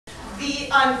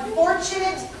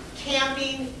unfortunate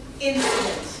camping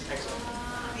incident.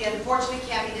 The unfortunate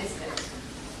camping incident.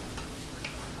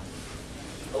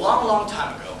 A long, long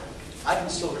time ago, I can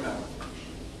still remember.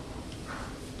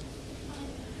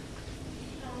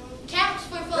 Camps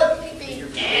were full of people.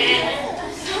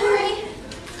 Sorry.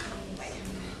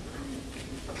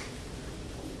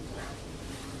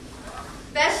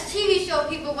 Best TV show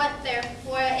people went there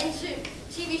were into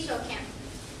TV show camp.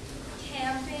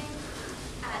 Camping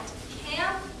at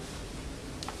Camp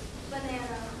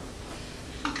Banana.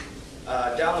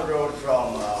 Down the road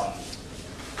from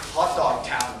Hot Dog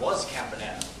Town was Camp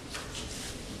Banana.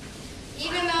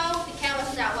 Even though the camp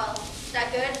wasn't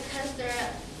that good, because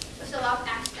there was a lot of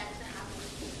accidents that happened.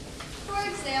 For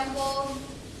example,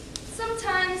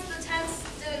 sometimes the tents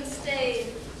didn't stay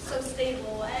so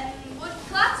stable and would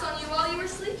collapse on you while you were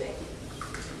sleeping.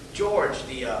 George,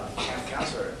 the camp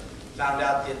counselor, found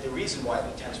out that the reason why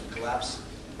the tents would collapse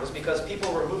was because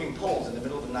people were moving poles in the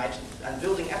middle of the night and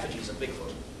building effigies of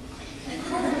Bigfoot.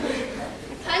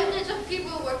 Hundreds of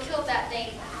people were killed that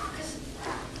day because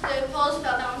the poles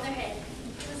fell down on their head.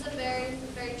 It was a very,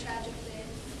 very tragic day.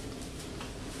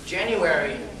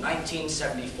 January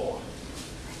 1974.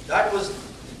 That was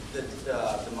the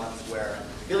month where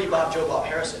Billy Bob Joe Bob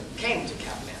Harrison came to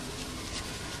Camp Banana.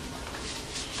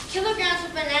 Kilograms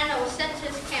of banana were sent to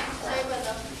his camp, so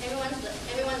everyone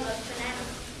loved banana.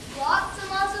 Lots and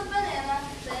lots of banana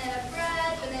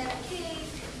bread, banana cake.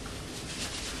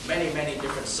 Many, many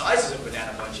different sizes of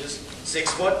banana bunches.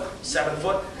 6 foot, 7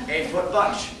 foot, 8 foot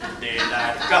bunch. Did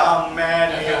that come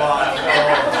anyone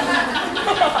know?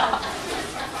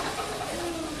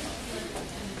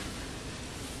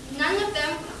 None of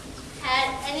them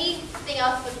had anything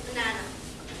else but banana.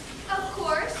 Of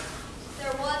course,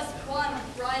 there was one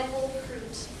rival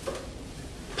fruit.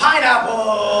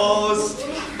 Pineapples!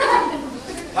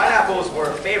 Pineapples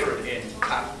were favored in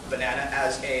Camp Banana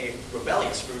as a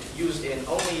rebellious fruit used in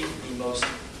only the most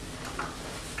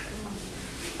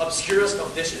obscurest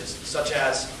of dishes, such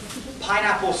as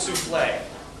pineapple souffle.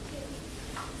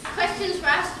 Questions were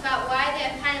asked about why they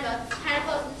had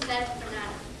pineapples instead of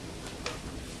banana.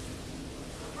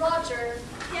 Roger,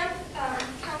 camp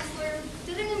counselor,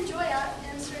 didn't enjoy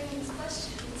answering these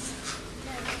questions.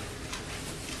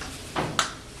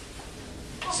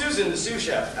 Susan, the sous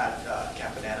chef at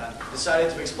Camp Banana,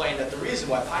 decided to explain that the reason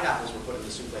why pineapples were put in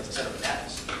the souffles instead of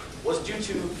bananas was due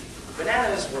to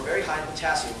bananas were very high in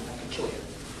potassium and could kill you.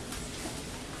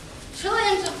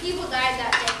 Trillions of people died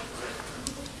that day.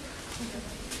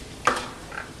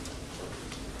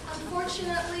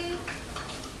 Unfortunately,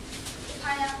 the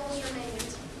pineapples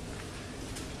remained.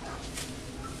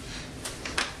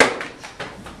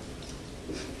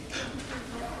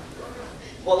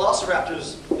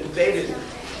 Velociraptors invaded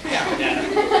Camp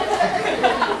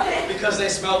Banana because they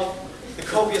smelled the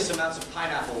copious amounts of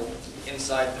pineapple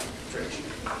inside the fridge.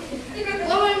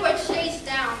 Women were chased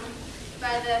down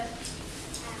by the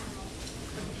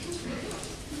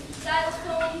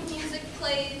Xylophone music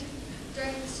played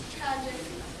during this tragic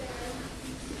affair.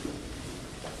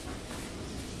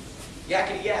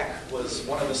 Yakety Yak was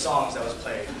one of the songs that was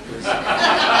played.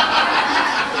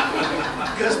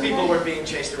 Because people were being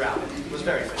chased around. It was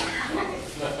very funny.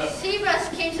 zebras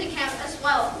came to camp as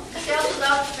well, because they also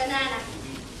loved banana.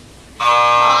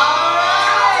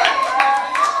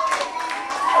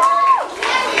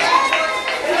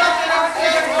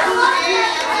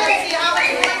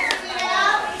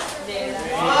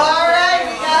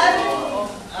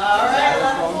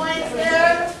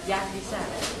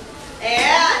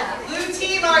 And blue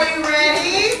team, are you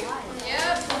ready?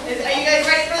 Yep. Are you guys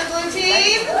ready for the blue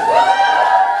team?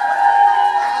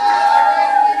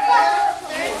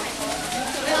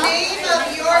 The name of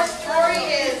your story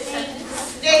is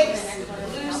Snakes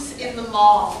Loose in the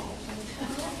Mall.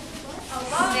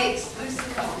 Snakes Loose in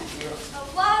the Mall.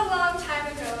 A long, long time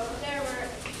ago,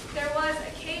 there was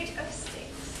a cage of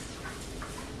snakes.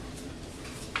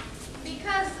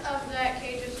 Because of that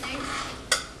cage of snakes,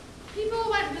 people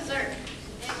went berserk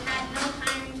and had no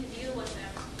time to deal with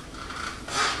them.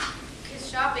 Because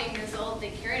shopping is all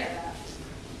they cared about.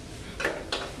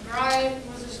 Brian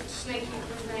was a snake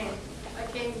keeper's name. I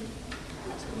came to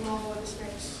the mall with the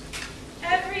snakes.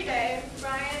 Every day,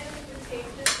 Brian would take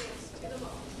the snakes to the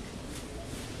mall.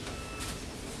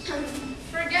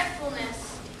 Forgetfulness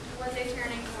was a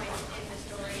turning point in the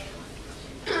story.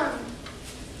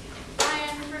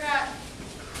 Brian forgot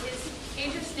his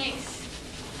cage of snakes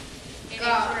in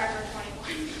Forever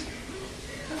 21.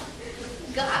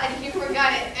 God, he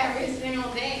forgot it every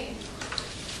single day.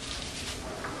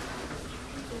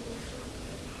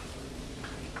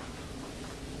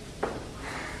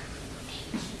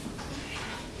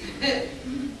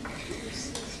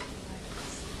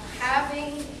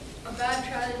 Having a bad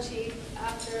tragedy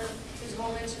after his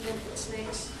whole incident with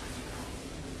snakes,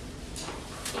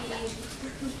 he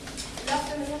left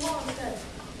them in the mall instead.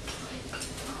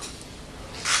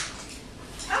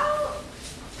 I'll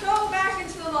go back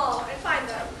into the mall and find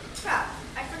them. Crap,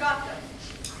 I forgot them,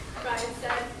 Brian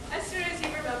said, as soon as he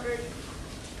remembered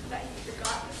that he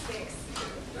forgot the snakes in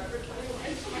Forever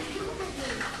 21.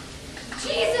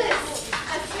 Jesus!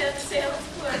 A sales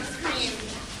clerk screamed.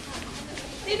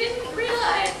 They didn't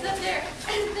realize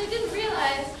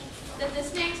that the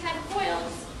snakes had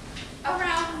coils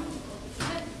around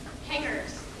the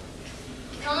hangers.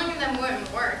 Calling them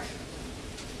wouldn't work.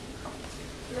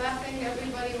 Laughing,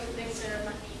 everybody would think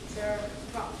they're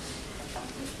wrong.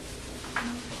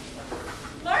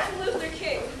 Martin Luther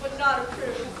King would not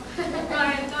approve,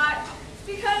 Brian thought,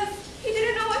 because he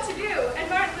didn't know what to do, and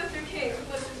Martin Luther King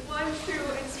was his one true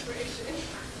inspiration.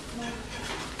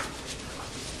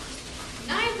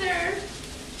 Neither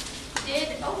did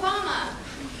Obama.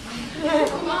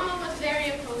 Obama was very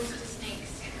opposed to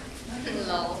snakes.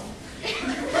 Lol.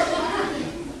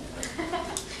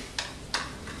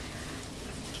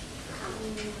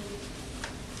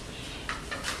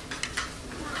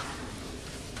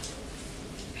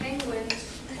 Penguins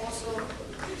also.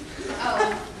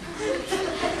 Oh.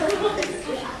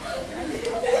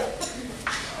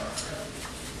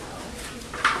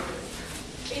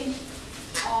 In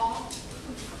awe.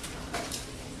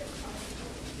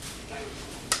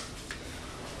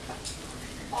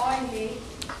 Awing me.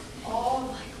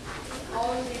 All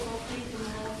the people please them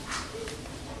all.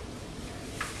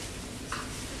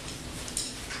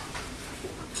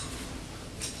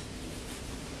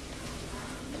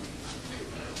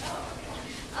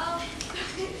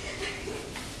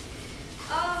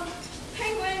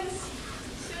 Penguins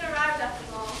soon arrived at the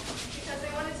mall because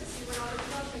they wanted to see what all the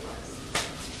clothing was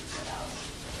about.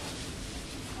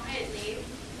 Quietly,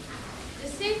 the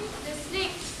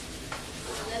snakes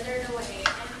slithered away,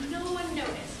 and no one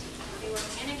noticed. They were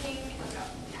panicking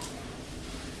about nothing.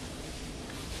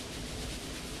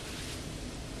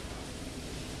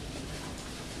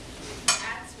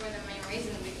 That's where the main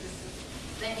reason, because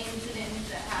the incident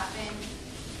that happened.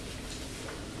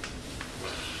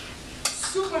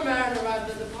 Superman arrived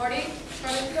at the party,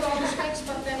 trying to kill all the snakes,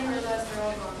 but then he realized they're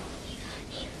all gone.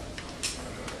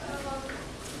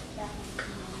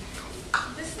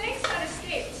 The snakes had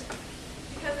escaped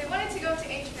because they wanted to go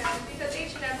to H&M because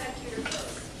H&M had cuter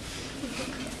clothes.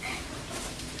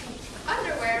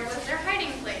 Underwear was their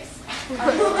hiding place.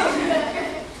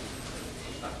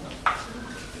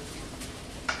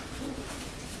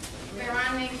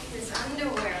 Ironic, his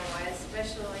underwear was,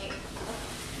 especially.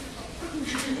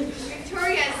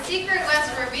 Victoria's secret was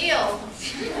revealed.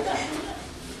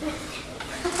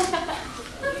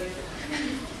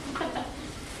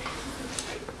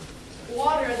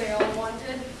 Water they all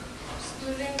wanted,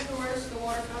 excluding towards the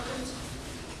water fountains.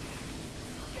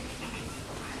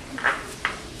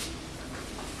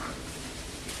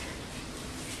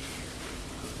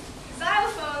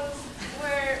 Xylophones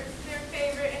were their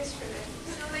favorite instrument,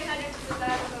 so they headed to the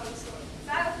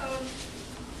xylophone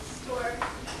store.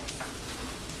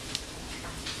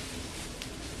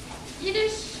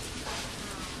 Yiddish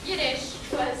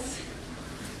was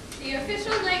the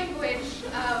official language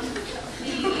of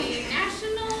the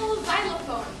National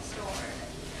Xylophone Store.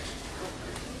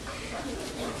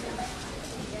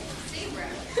 Zebra.